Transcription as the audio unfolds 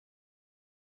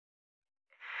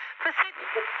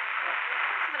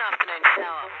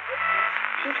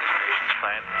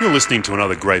You're listening to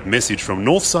another great message from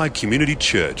Northside Community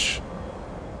Church.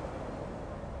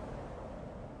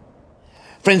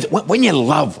 Friends, when you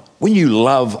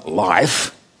love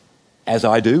life, as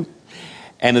I do,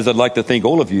 and as I'd like to think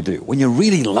all of you do, when you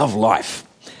really love life,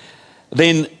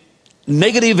 then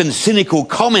negative and cynical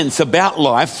comments about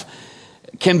life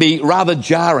can be rather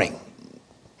jarring,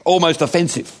 almost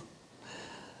offensive.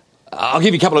 I'll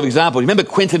give you a couple of examples. Remember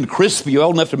Quentin Crisp? You're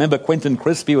old enough to remember Quentin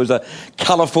Crisp. He was a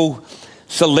colourful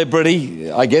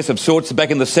celebrity, I guess, of sorts back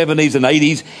in the 70s and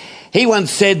 80s. He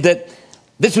once said that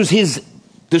this was his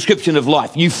description of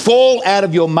life. You fall out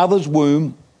of your mother's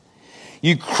womb,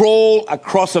 you crawl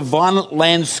across a violent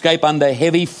landscape under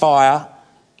heavy fire,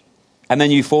 and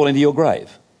then you fall into your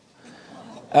grave.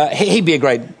 He'd be a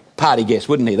great party guest,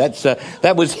 wouldn't he?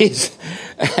 That was his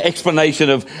explanation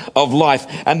of life.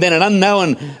 And then an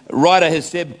unknown writer has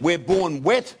said, we're born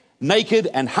wet, naked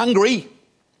and hungry,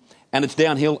 and it's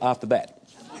downhill after that.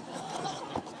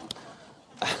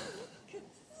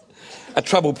 A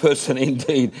troubled person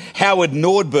indeed. Howard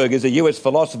Nordberg is a US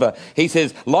philosopher. He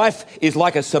says, life is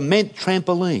like a cement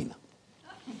trampoline.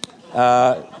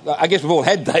 I guess we've all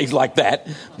had days like that,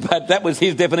 but that was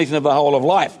his definition of the whole of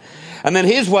life. And then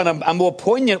here's one, a more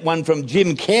poignant one from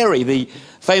Jim Carrey, the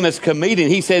famous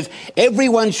comedian. He says,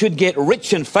 everyone should get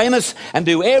rich and famous and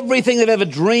do everything they've ever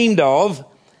dreamed of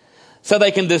so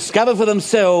they can discover for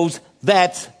themselves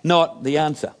that's not the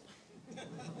answer.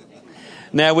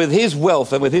 Now, with his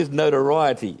wealth and with his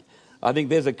notoriety, I think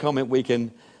there's a comment we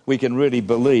can really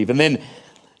believe. And then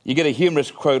you get a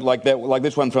humorous quote like that, like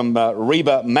this one from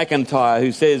Reba McEntire,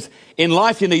 who says, in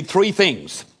life you need three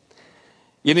things.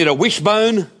 You need a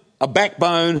wishbone, a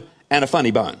backbone, and a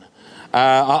funny bone.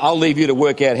 I'll leave you to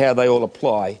work out how they all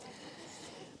apply.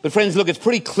 But friends, look, it's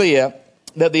pretty clear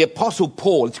that the Apostle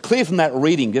Paul, it's clear from that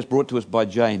reading just brought to us by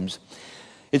James,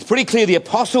 it's pretty clear the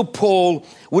Apostle Paul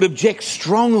would object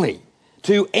strongly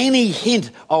to any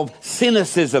hint of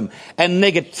cynicism and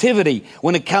negativity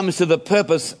when it comes to the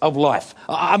purpose of life.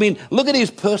 I mean, look at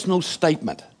his personal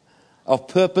statement of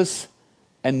purpose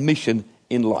and mission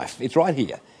in life. It's right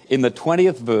here in the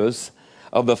 20th verse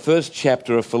of the first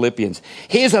chapter of Philippians.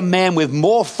 Here's a man with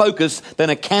more focus than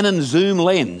a Canon zoom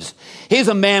lens. Here's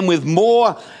a man with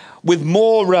more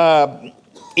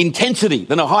intensity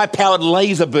than a high-powered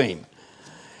laser beam.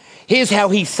 Here's how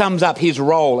he sums up his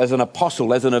role as an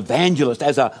apostle, as an evangelist,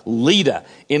 as a leader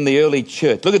in the early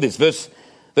church. Look at this, verse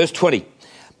 20.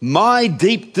 My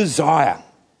deep desire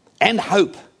and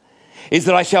hope is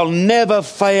that I shall never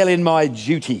fail in my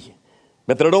duty,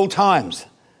 but that at all times,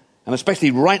 and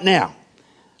especially right now,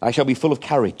 I shall be full of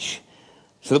courage,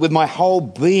 so that with my whole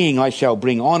being I shall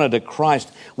bring honour to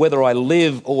Christ, whether I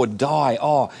live or die.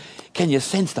 Oh, can you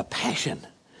sense the passion?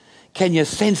 Can you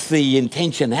sense the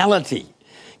intentionality?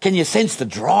 Can you sense the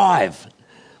drive?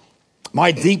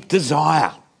 My deep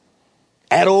desire,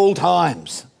 at all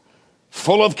times,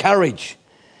 full of courage,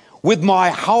 with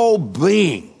my whole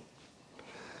being.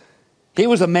 He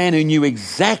was a man who knew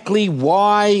exactly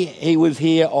why he was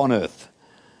here on earth.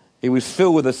 He was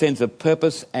filled with a sense of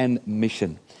purpose and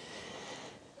mission.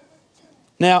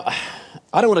 Now,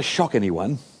 I don't want to shock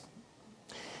anyone,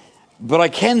 but I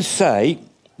can say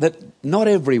that not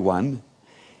everyone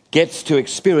gets to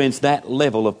experience that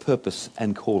level of purpose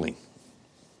and calling.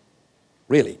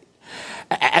 Really.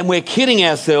 And we're kidding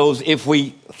ourselves if we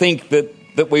think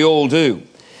that we all do.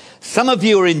 Some of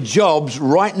you are in jobs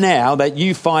right now that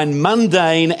you find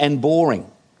mundane and boring.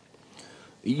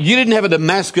 You didn't have a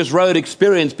Damascus Road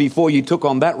experience before you took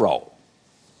on that role.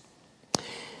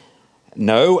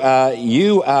 No,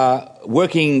 you are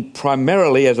working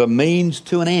primarily as a means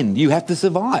to an end. You have to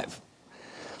survive.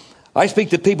 I speak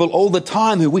to people all the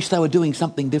time who wish they were doing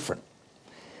something different.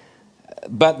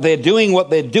 But they're doing what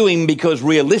they're doing because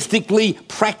realistically,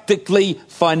 practically,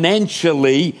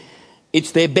 financially,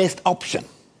 it's their best option.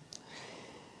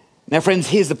 Now, friends,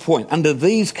 here's the point. Under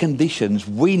these conditions,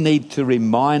 we need to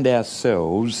remind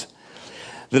ourselves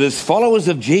that as followers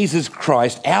of Jesus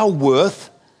Christ, our worth,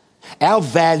 our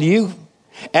value,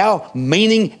 our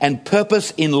meaning and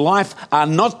purpose in life are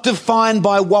not defined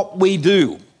by what we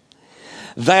do.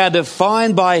 They are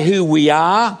defined by who we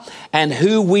are and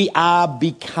who we are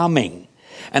becoming.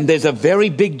 And there's a very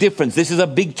big difference. This is a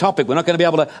big topic. We're not going to be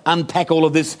able to unpack all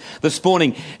of this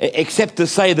morning, except to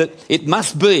say that it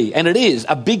must be, and it is,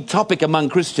 a big topic among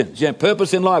Christians. You know,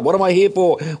 purpose in life. What am I here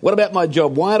for? What about my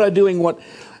job? Why am I doing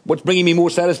what's bringing me more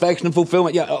satisfaction and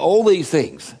fulfillment? Yeah, all these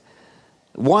things.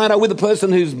 Why aren't I with a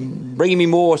person who's bringing me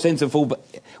more sense of full?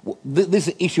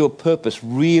 This issue of purpose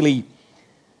really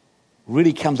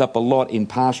really comes up a lot in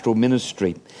pastoral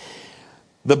ministry.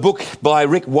 The book by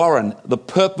Rick Warren, The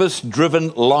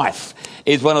Purpose-Driven Life,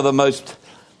 is one of the most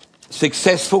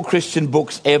successful Christian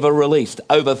books ever released.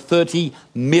 Over 30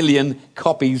 million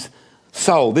copies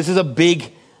sold. This is a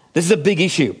big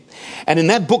issue. And in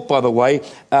that book, by the way,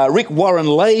 Rick Warren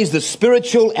lays the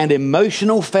spiritual and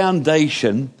emotional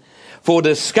foundation for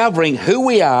discovering who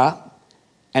we are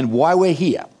and why we're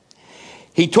here.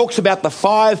 He talks about the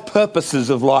 5 purposes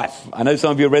of life. I know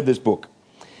some of you have read this book.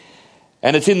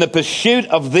 And it's in the pursuit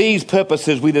of these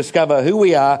purposes we discover who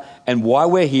we are and why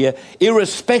we're here,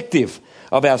 irrespective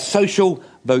of our social,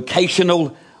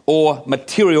 vocational, or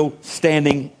material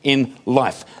standing in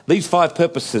life. These 5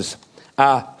 purposes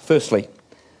are, firstly,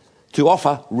 to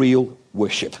offer real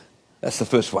worship. That's the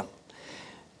first one.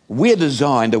 We're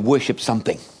designed to worship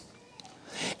something.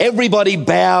 Everybody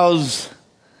bows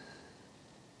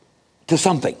to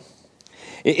something.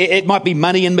 It might be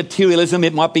money and materialism.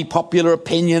 It might be popular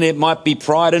opinion. It might be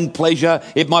pride and pleasure.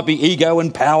 It might be ego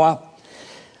and power.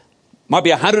 It might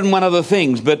be 101 other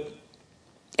things, but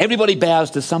everybody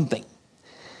bows to something.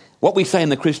 What we say in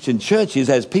the Christian church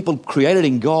is, as people created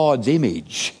in God's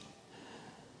image,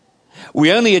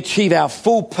 we only achieve our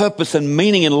full purpose and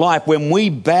meaning in life when we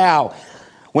bow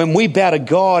to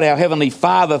God, our Heavenly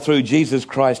Father, through Jesus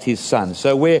Christ, His Son.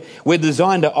 So we're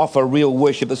designed to offer real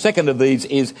worship. The second of these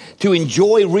is to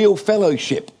enjoy real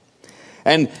fellowship.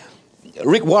 And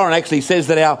Rick Warren actually says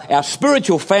that our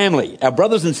spiritual family, our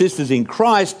brothers and sisters in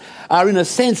Christ, are in a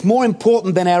sense more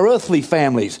important than our earthly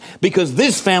families, because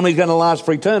this family is going to last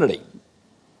for eternity.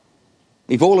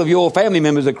 If all of your family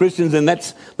members are Christians, then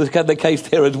that's the case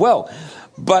there as well.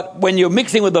 But when you're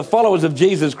mixing with the followers of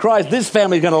Jesus Christ, this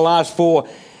family is going to last for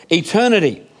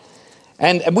eternity.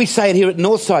 And we say it here at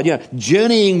Northside,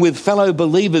 journeying with fellow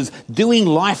believers, doing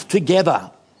life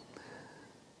together,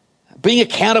 being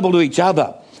accountable to each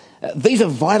other. These are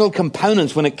vital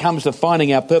components when it comes to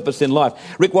finding our purpose in life.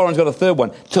 Rick Warren's got a third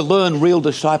one, to learn real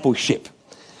discipleship.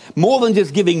 More than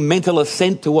just giving mental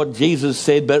assent to what Jesus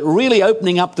said, but really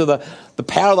opening up to the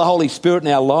power of the Holy Spirit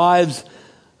in our lives,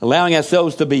 allowing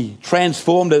ourselves to be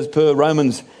transformed as per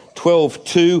Romans 12:2,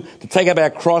 to take up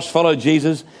our cross, follow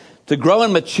Jesus, to grow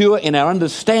and mature in our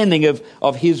understanding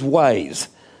of His ways,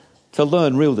 to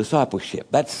learn real discipleship.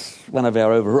 That's one of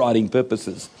our overriding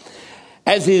purposes,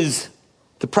 as is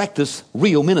to practice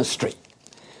real ministry.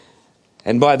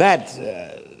 And by that,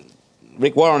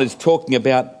 Rick Warren is talking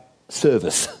about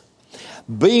service.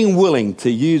 Being willing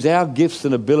to use our gifts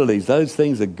and abilities, those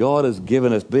things that God has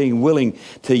given us, being willing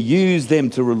to use them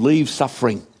to relieve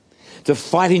suffering, to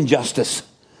fight injustice,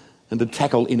 and to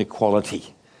tackle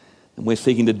inequality. And we're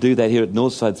seeking to do that here at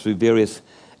Northside through various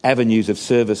avenues of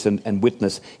service and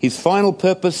witness. His final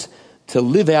purpose, to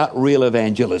live out real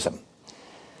evangelism.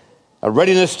 A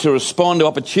readiness to respond to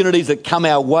opportunities that come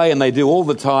our way, and they do all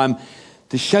the time,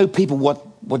 to show people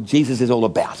what Jesus is all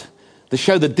about. To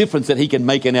show the difference that He can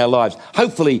make in our lives.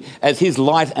 Hopefully, as His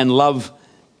light and love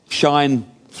shine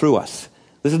through us.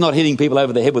 This is not hitting people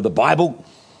over the head with the Bible.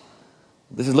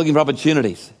 This is looking for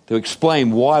opportunities to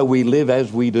explain why we live as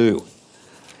we do.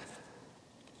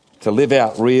 To live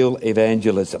out real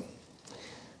evangelism.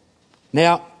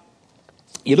 Now,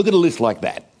 you look at a list like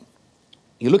that.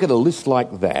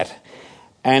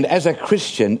 And as a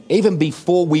Christian, even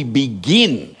before we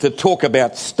begin to talk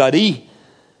about study,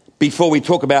 before we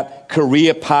talk about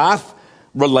career path,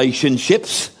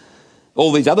 relationships,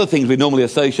 all these other things we normally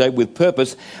associate with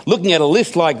purpose, looking at a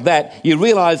list like that, you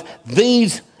realise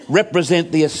these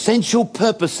represent the essential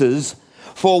purposes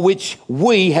for which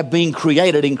we have been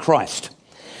created in Christ.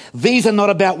 These are not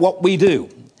about what we do.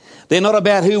 They're not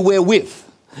about who we're with.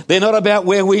 They're not about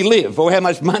where we live or how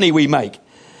much money we make.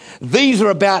 These are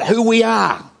about who we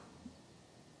are.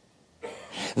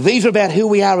 These are about who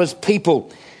we are as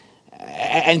people.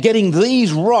 And getting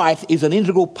these right is an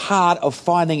integral part of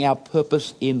finding our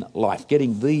purpose in life.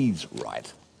 Getting these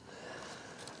right.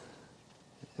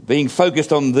 Being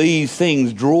focused on these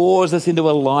things draws us into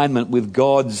alignment with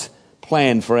God's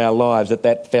plan for our lives at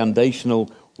that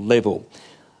foundational level.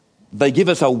 They give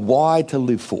us a why to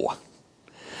live for.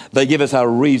 They give us a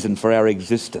reason for our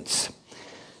existence.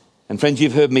 And friends,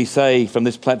 you've heard me say from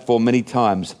this platform many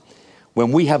times,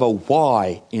 when we have a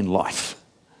why in life,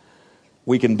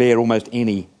 we can bear almost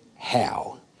any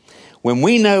how. When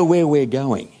we know where we're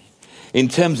going, in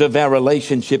terms of our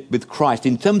relationship with Christ,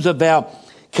 in terms of our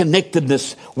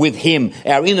connectedness with Him,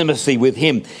 our intimacy with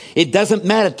Him, it doesn't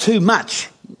matter too much.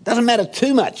 It doesn't matter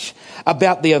too much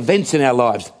about the events in our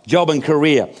lives, job and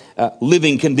career,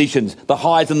 living conditions, the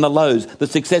highs and the lows, the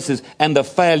successes and the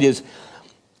failures.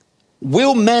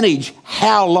 We'll manage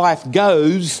how life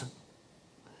goes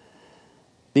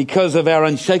because of our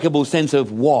unshakable sense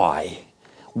of why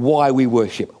we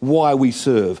worship, why we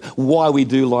serve, why we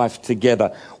do life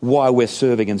together, why we're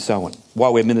serving and so on, why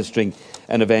we're ministering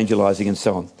and evangelizing and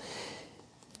so on.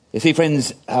 You see,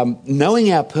 friends,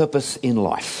 knowing our purpose in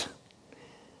life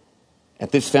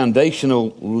at this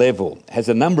foundational level has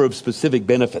a number of specific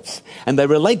benefits, and they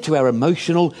relate to our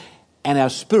emotional and our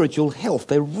spiritual health.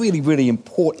 They're really, really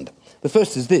important. The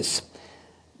first is this: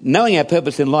 knowing our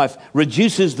purpose in life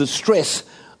reduces the stress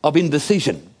of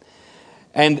indecision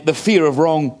and the fear of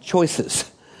wrong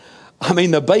choices. I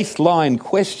mean, the baseline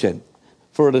question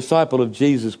for a disciple of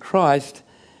Jesus Christ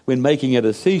when making a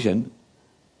decision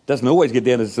doesn't always get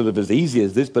down to sort of as easy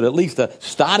as this, but at least the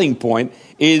starting point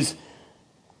is,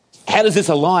 how does this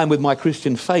align with my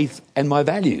Christian faith and my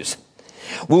values?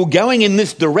 Will going in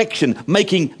this direction,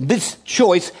 making this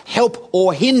choice, help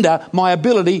or hinder my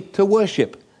ability to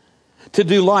worship, to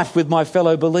do life with my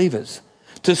fellow believers,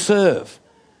 to serve,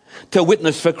 to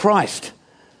witness for Christ,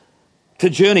 to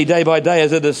journey day by day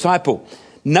as a disciple?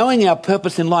 Knowing our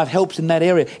purpose in life helps in that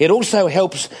area. It also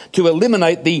helps to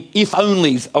eliminate the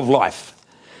if-onlys of life.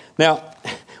 Now,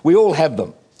 we all have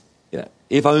them.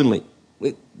 If only.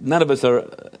 None of us are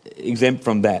exempt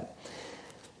from that.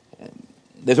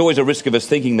 There's always a risk of us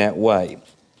thinking that way.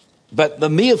 But the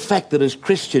mere fact that as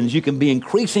Christians you can be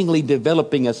increasingly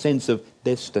developing a sense of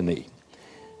destiny.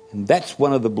 And that's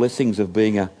one of the blessings of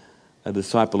being a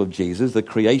disciple of Jesus, the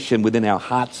creation within our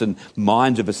hearts and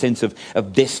minds of a sense of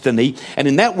destiny. And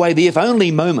in that way, the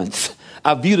if-only moments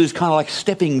are viewed as kind of like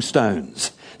stepping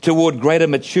stones toward greater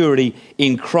maturity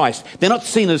in Christ. They're not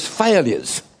seen as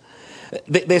failures.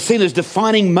 They're seen as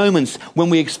defining moments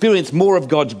when we experience more of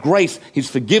God's grace, his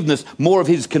forgiveness, more of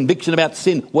his conviction about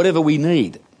sin, whatever we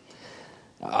need.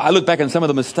 I look back on some of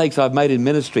the mistakes I've made in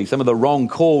ministry, some of the wrong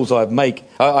calls I've made.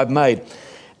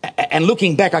 And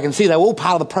looking back, I can see they're all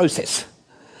part of the process.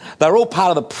 They're all part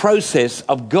of the process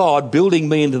of God building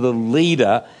me into the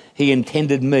leader he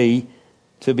intended me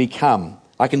to become.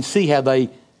 I can see how they're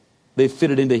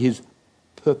fitted into his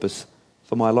purpose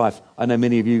for my life. I know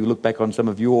many of you look back on some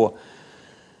of your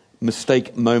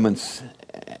mistake moments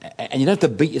and you don't have to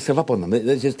beat yourself up on them.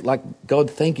 It's just like, God,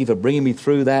 thank you for bringing me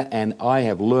through that, and I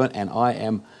have learnt and I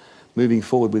am moving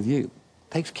forward with you.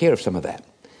 Takes care of some of that.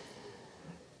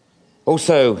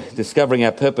 Also, discovering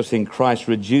our purpose in Christ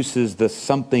reduces the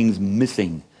something's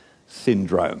missing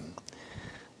syndrome.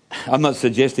 I'm not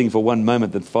suggesting for one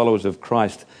moment that followers of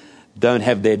Christ don't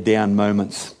have their down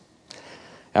moments.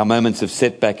 Our moments of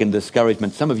setback and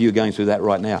discouragement. Some of you are going through that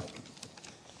right now.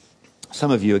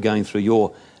 Some of you are going through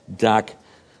your dark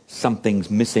something's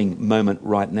missing moment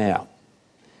right now.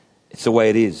 It's the way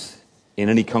it is in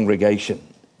any congregation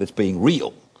that's being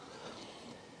real.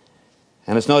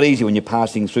 And it's not easy when you're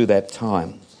passing through that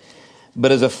time.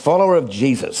 But as a follower of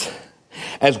Jesus,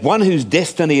 as one whose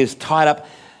destiny is tied up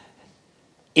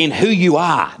in who you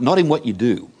are, not in what you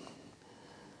do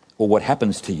or what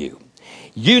happens to you,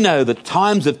 you know that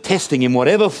times of testing in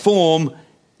whatever form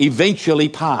eventually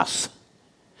pass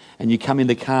and you come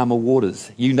into calmer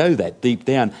waters. You know that deep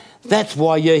down. That's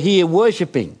why you're here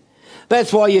worshipping.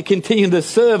 That's why you continue to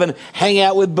serve and hang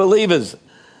out with believers,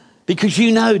 because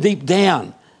you know deep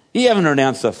down you haven't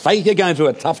renounced the faith. You're going through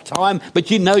a tough time, but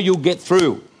you know you'll get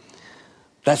through.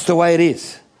 That's the way it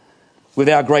is with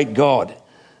our great God.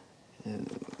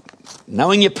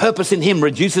 Knowing your purpose in him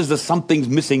reduces the something's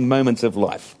missing moments of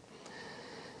life.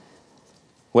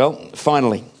 Well,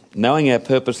 finally, knowing our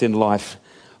purpose in life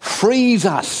frees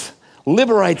us,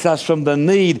 liberates us from the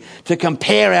need to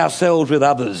compare ourselves with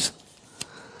others.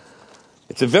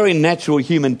 It's a very natural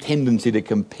human tendency to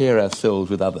compare ourselves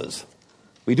with others.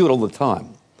 We do it all the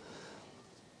time.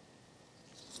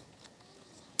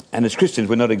 And as Christians,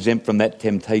 we're not exempt from that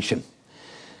temptation.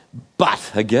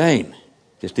 But again,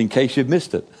 just in case you've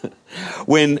missed it,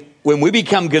 when we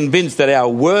become convinced that our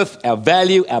worth, our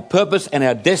value, our purpose and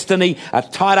our destiny are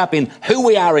tied up in who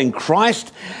we are in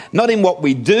Christ, not in what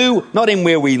we do, not in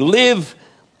where we live,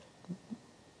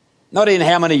 not in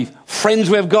how many friends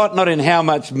we've got, not in how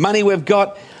much money we've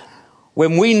got,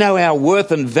 when we know our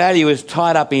worth and value is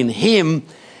tied up in him,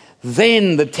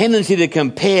 then the tendency to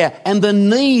compare and the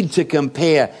need to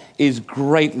compare is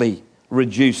greatly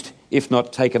reduced, if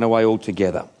not taken away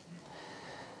altogether.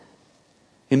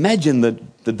 Imagine the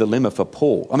dilemma for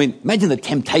Paul. Imagine the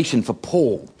temptation for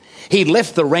Paul. He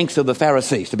left the ranks of the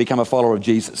Pharisees to become a follower of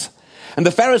Jesus. And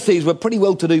the Pharisees were pretty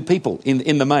well-to-do people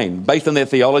in the main, based on their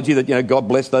theology that, God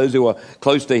bless those who are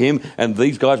close to him, and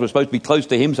these guys were supposed to be close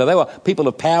to him, so they were people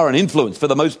of power and influence for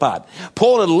the most part.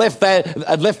 Paul had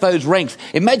left those ranks.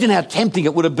 Imagine how tempting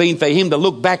it would have been for him to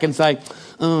look back and say,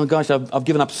 oh gosh, I've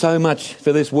given up so much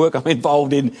for this work I'm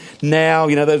involved in now.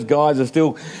 Those guys are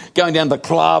still going down to the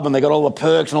club and they got all the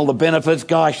perks and all the benefits.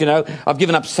 Gosh, I've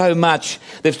given up so much.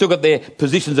 They've still got their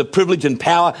positions of privilege and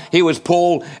power. Here was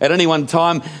Paul at any one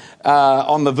time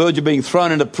on the verge of being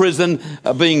thrown into prison,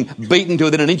 being beaten to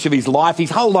within an inch of his life. His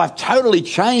whole life totally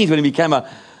changed when he became an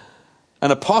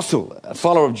apostle, a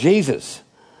follower of Jesus.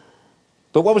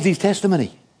 But what was his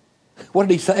testimony? What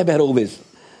did he say about all this?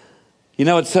 You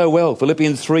know it so well,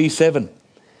 Philippians 3:7.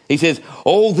 He says,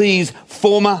 all these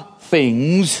former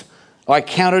things I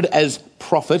counted as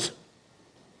profit.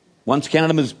 Once counted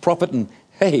them as profit, and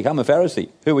hey, I'm a Pharisee.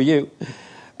 Who are you?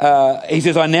 He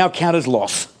says, I now count as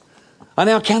loss. I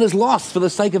now count as loss for the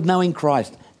sake of knowing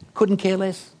Christ. Couldn't care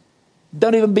less.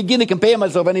 Don't even begin to compare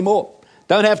myself anymore.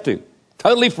 Don't have to.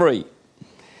 Totally free.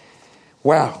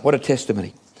 Wow, what a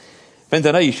testimony. Friends,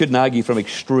 I know you shouldn't argue from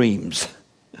extremes,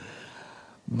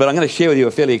 but I'm going to share with you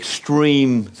a fairly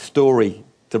extreme story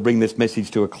to bring this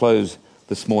message to a close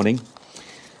this morning.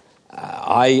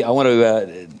 I want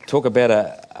to talk about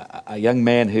a young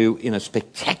man who, in a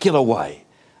spectacular way,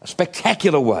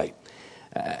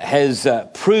 has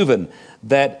proven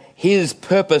that his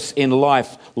purpose in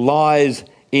life lies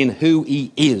in who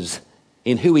he is,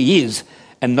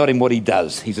 and not in what he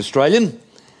does. He's Australian.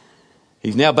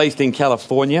 He's now based in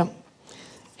California.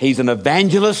 He's an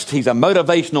evangelist. He's a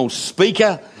motivational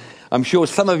speaker. I'm sure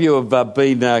some of you have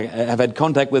had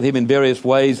contact with him in various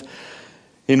ways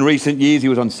in recent years. He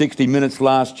was on 60 Minutes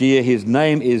last year. His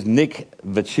name is Nick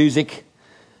Vujicic.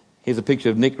 Here's a picture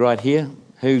of Nick right here.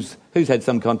 Who's had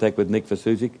some contact with Nick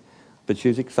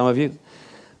Vujicic? Some of you?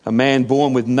 A man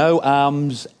born with no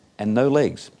arms and no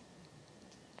legs.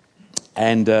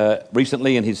 And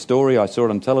recently in his story, I saw it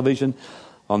on television,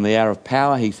 on the Hour of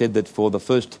Power, he said that for the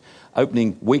first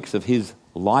opening weeks of his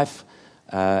life,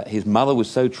 his mother was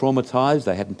so traumatised,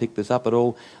 they hadn't picked this up at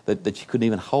all, that she couldn't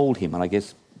even hold him. And I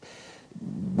guess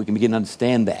we can begin to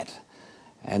understand that.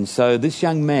 And so this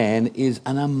young man is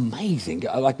an amazing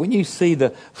guy. Like when you see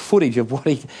the footage of what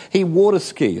he water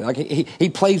skis, like he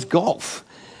plays golf,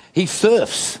 he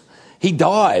surfs, he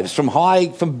dives from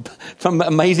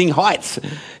amazing heights.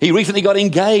 He recently got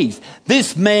engaged.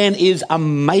 This man is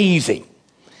amazing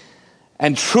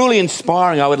and truly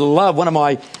inspiring. I would love, one of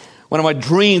my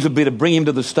dreams would be to bring him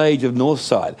to the stage of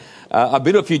Northside. I've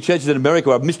been to a few churches in America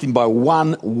where I've missed him by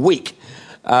 1 week.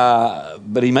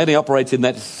 But he mainly operates in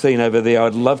that scene over there.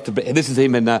 I'd love to. This is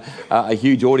him in a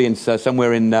huge audience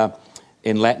somewhere in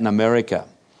Latin America.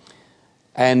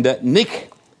 And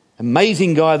Nick,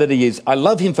 amazing guy that he is. I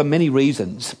love him for many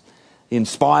reasons. He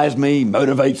inspires me,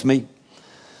 motivates me,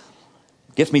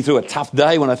 gets me through a tough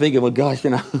day when I think, well, gosh,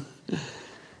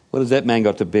 what has that man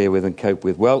got to bear with and cope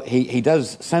with? Well, he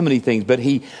does so many things, but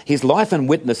his life and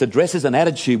witness addresses an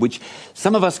attitude which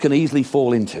some of us can easily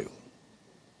fall into.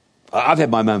 I've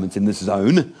had my moments in this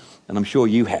zone, and I'm sure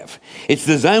you have. It's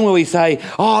the zone where we say,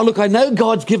 oh, look, I know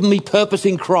God's given me purpose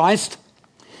in Christ,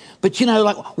 but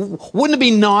wouldn't it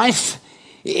be nice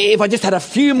if I just had a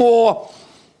few more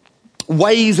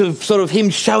ways of sort of him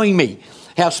showing me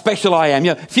how special I am,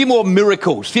 a few more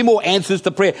miracles, a few more answers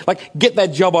to prayer, like get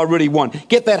that job I really want,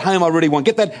 get that home I really want,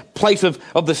 get that place of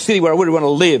the city where I really want to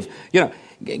live,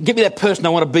 give me that person I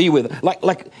want to be with.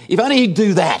 Like if only he'd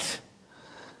do that.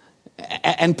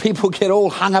 And people get all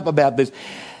hung up about this.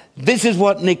 This is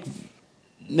what Nick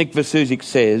Vujicic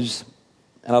says,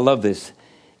 and I love this.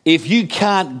 If you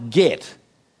can't get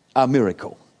a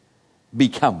miracle,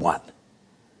 become one.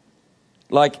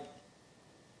 Like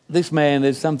this man,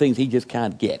 there's some things he just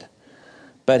can't get,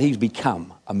 but he's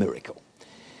become a miracle.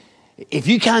 If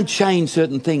you can't change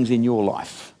certain things in your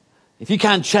life, if you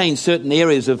can't change certain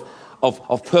areas of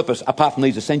purpose apart from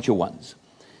these essential ones,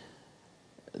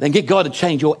 then get God to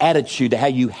change your attitude to how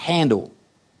you handle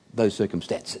those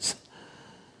circumstances.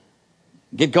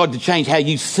 Get God to change how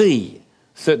you see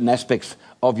certain aspects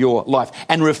of your life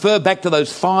and refer back to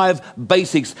those 5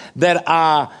 basics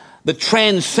that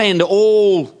transcend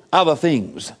all other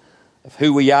things of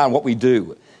who we are and what we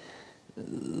do.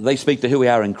 They speak to who we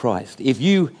are in Christ. If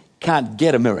you can't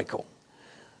get a miracle,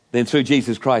 then through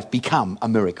Jesus Christ, become a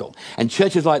miracle. And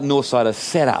churches like Northside are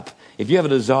set up, if you have a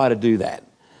desire to do that,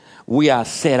 we are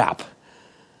set up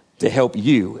to help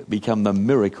you become the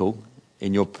miracle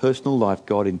in your personal life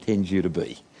God intends you to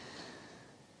be.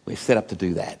 We're set up to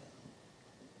do that.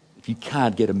 If you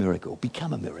can't get a miracle,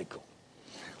 become a miracle.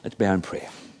 Let's bow in prayer.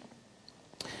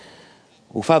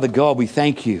 Well, Father God, we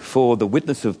thank you for the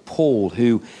witness of Paul,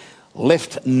 who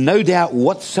left no doubt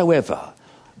whatsoever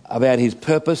about his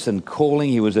purpose and calling.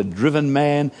 He was a driven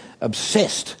man,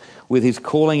 obsessed with his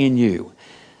calling in you.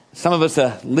 Some of us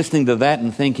are listening to that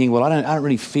and thinking, well, I don't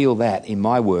really feel that in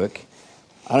my work.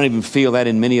 I don't even feel that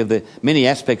in many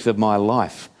aspects of my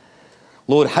life.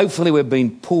 Lord, hopefully we've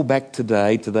been pulled back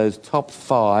today to those top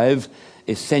 5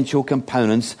 essential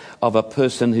components of a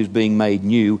person who's being made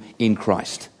new in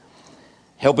Christ.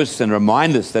 Help us and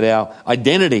remind us that our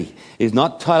identity is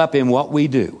not tied up in what we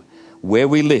do, where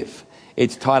we live.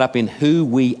 It's tied up in who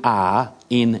we are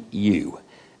in you.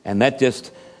 And that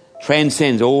just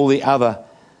transcends all the other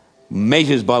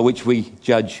measures by which we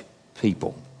judge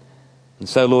people. And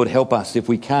so, Lord, help us. If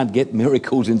we can't get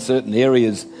miracles in certain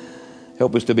areas,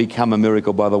 help us to become a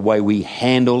miracle by the way we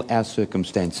handle our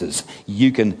circumstances.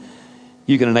 You can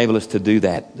enable us to do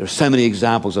that. There are so many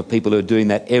examples of people who are doing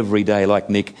that every day, like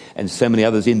Nick, and so many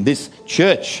others in this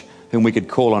church whom we could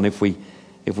call on if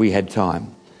we had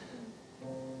time.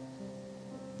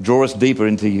 Draw us deeper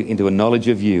into a knowledge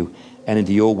of you and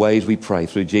into your ways, we pray,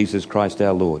 through Jesus Christ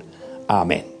our Lord.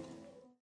 Amen.